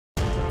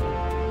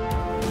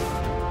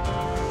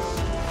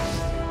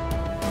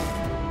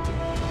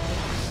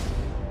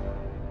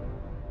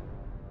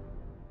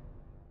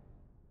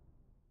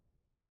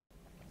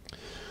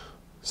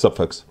Sup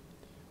folks,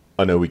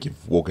 I know we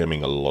give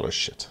Wargaming a lot of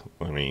shit.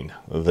 I mean,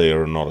 they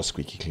are not a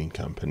squeaky clean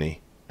company,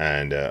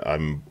 and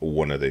I'm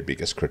one of their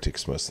biggest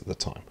critics most of the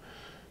time.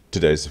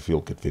 Today's a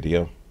feel-good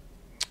video.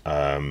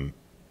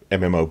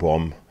 MMO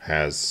Bomb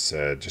has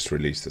just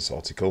released this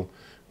article.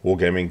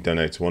 Wargaming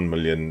donates $1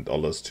 million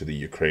to the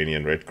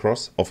Ukrainian Red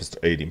Cross, offers to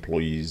aid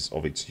employees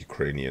of its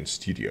Ukrainian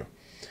studio.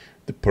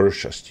 The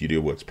Persia studio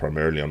works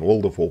primarily on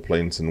World of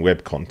Warplanes and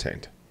web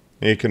content.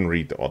 You can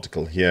read the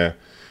article here.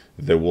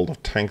 The World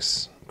of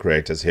Tanks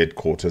creators'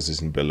 headquarters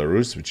is in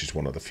Belarus, which is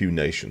one of the few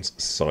nations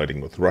siding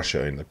with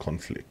Russia in the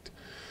conflict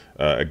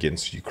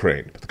against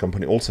Ukraine. But the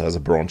company also has a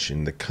branch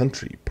in the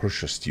country,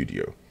 Persia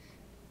Studio.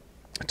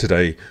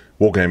 Today,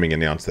 Wargaming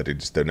announced that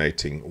it is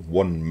donating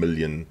 $1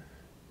 million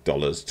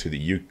to the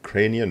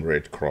Ukrainian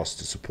Red Cross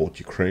to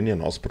support Ukrainian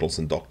hospitals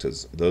and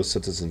doctors, those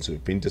citizens who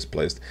have been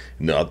displaced,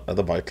 and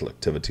other vital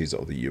activities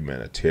of the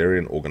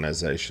humanitarian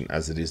organization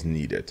as it is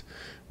needed,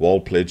 while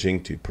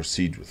pledging to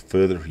proceed with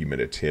further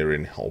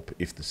humanitarian help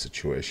if the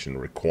situation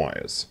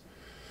requires.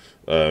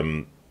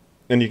 And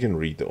you can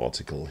read the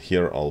article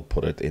here. I'll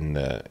put it in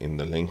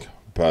the link.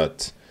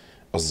 But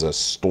as a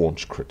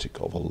staunch critic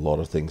of a lot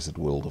of things that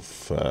World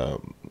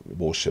of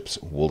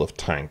Warships, World of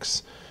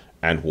Tanks,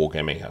 and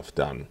Wargaming have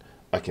done,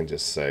 I can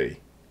just say,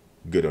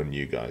 good on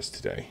you guys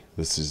today.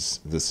 This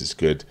is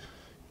good.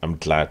 I'm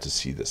glad to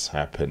see this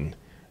happen,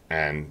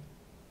 and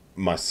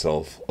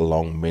myself,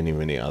 along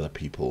many other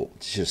people,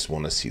 just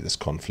want to see this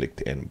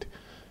conflict end.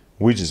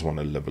 We just want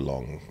to live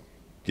along,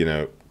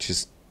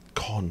 just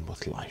go on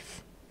with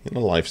life.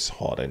 Life's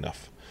hard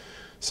enough.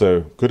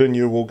 So good on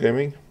you,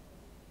 Wargaming.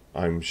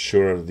 I'm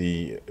sure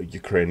the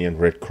Ukrainian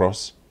Red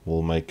Cross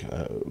will make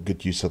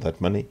good use of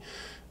that money.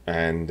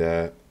 And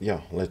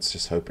yeah, let's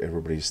just hope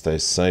everybody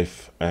stays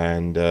safe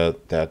and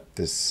that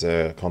this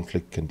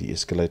conflict can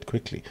de-escalate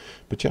quickly.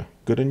 But yeah,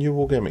 good on you,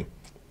 Wargaming.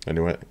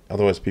 Anyway,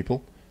 otherwise,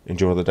 people,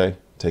 enjoy the day.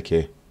 Take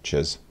care.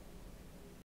 Cheers.